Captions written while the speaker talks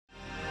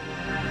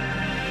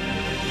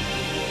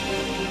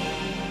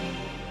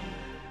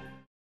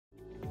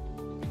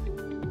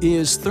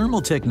Is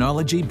thermal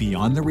technology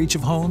beyond the reach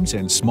of homes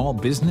and small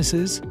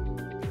businesses?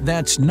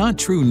 That's not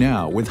true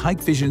now with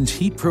Hikvision's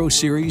HeatPro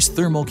series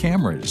thermal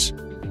cameras.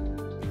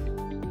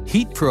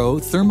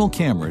 HeatPro thermal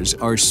cameras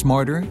are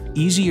smarter,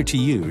 easier to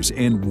use,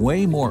 and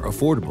way more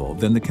affordable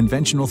than the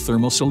conventional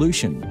thermal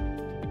solution.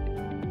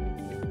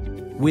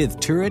 With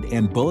turret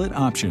and bullet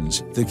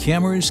options, the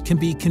cameras can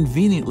be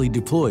conveniently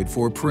deployed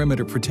for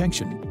perimeter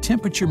protection,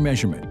 temperature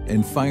measurement,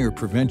 and fire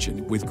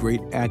prevention with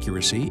great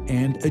accuracy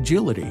and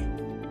agility,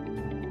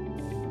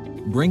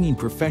 bringing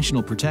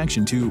professional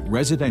protection to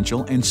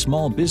residential and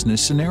small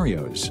business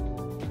scenarios.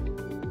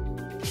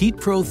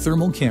 HeatPro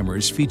thermal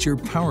cameras feature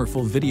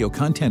powerful video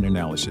content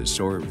analysis,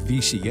 or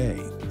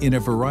VCA, in a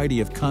variety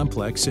of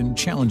complex and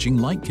challenging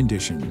light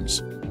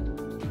conditions.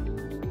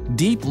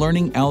 Deep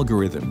learning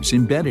algorithms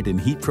embedded in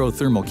HeatPro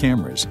thermal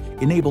cameras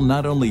enable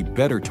not only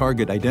better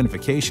target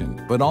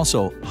identification, but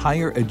also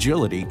higher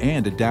agility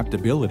and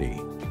adaptability.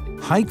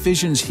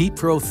 Hikvision's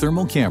HeatPro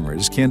thermal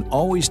cameras can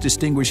always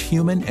distinguish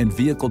human and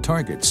vehicle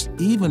targets,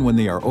 even when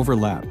they are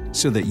overlapped,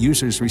 so that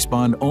users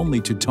respond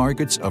only to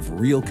targets of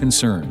real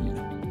concern.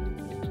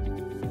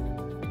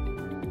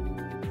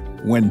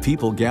 When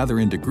people gather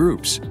into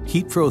groups,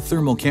 HeatPro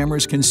thermal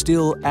cameras can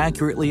still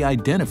accurately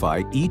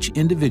identify each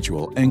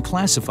individual and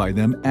classify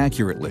them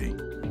accurately.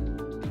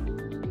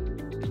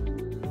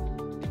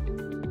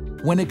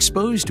 When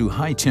exposed to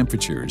high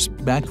temperatures,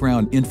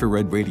 background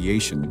infrared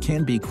radiation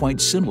can be quite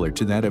similar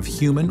to that of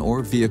human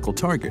or vehicle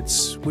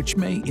targets, which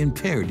may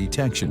impair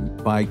detection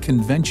by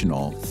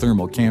conventional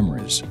thermal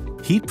cameras.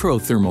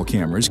 HeatPro thermal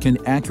cameras can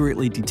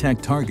accurately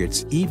detect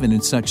targets even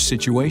in such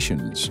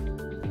situations.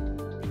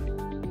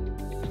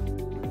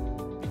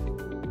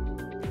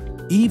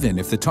 Even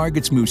if the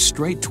targets move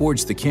straight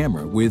towards the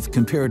camera with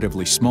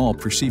comparatively small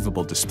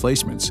perceivable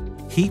displacements,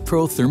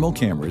 HeatPro thermal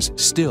cameras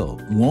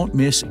still won't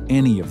miss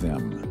any of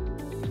them.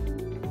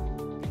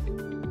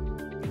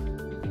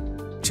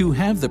 To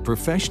have the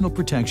professional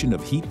protection of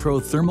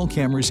HeatPro thermal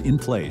cameras in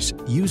place,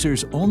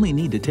 users only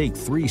need to take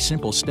 3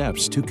 simple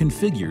steps to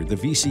configure the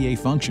VCA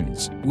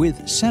functions,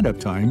 with setup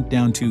time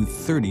down to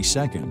 30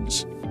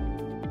 seconds.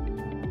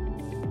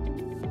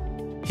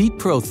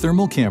 HeatPro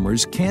thermal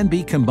cameras can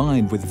be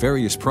combined with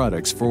various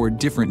products for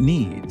different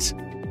needs.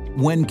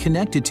 When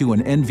connected to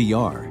an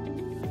NVR,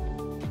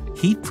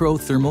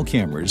 HeatPro thermal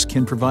cameras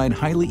can provide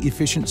highly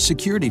efficient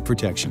security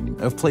protection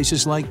of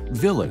places like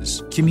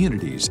villas,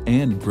 communities,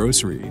 and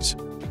groceries.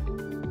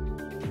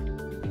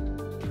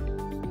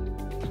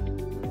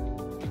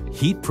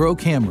 HeatPro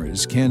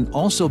cameras can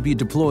also be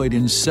deployed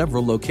in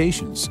several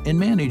locations and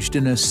managed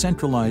in a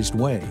centralized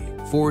way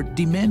for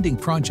demanding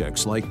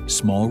projects like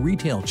small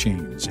retail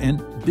chains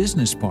and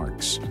business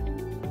parks.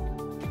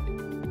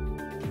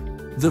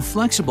 The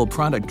flexible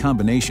product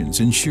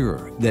combinations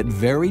ensure that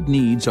varied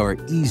needs are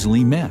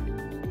easily met.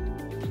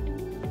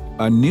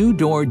 A new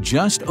door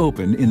just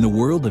opened in the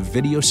world of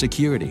video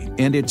security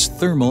and its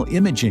thermal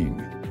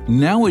imaging.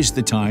 Now is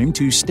the time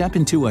to step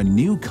into a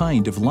new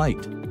kind of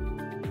light.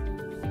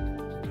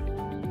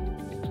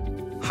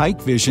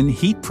 Hikvision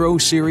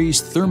HeatPro series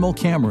thermal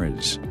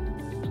cameras.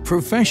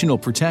 Professional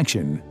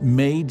protection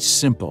made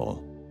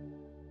simple.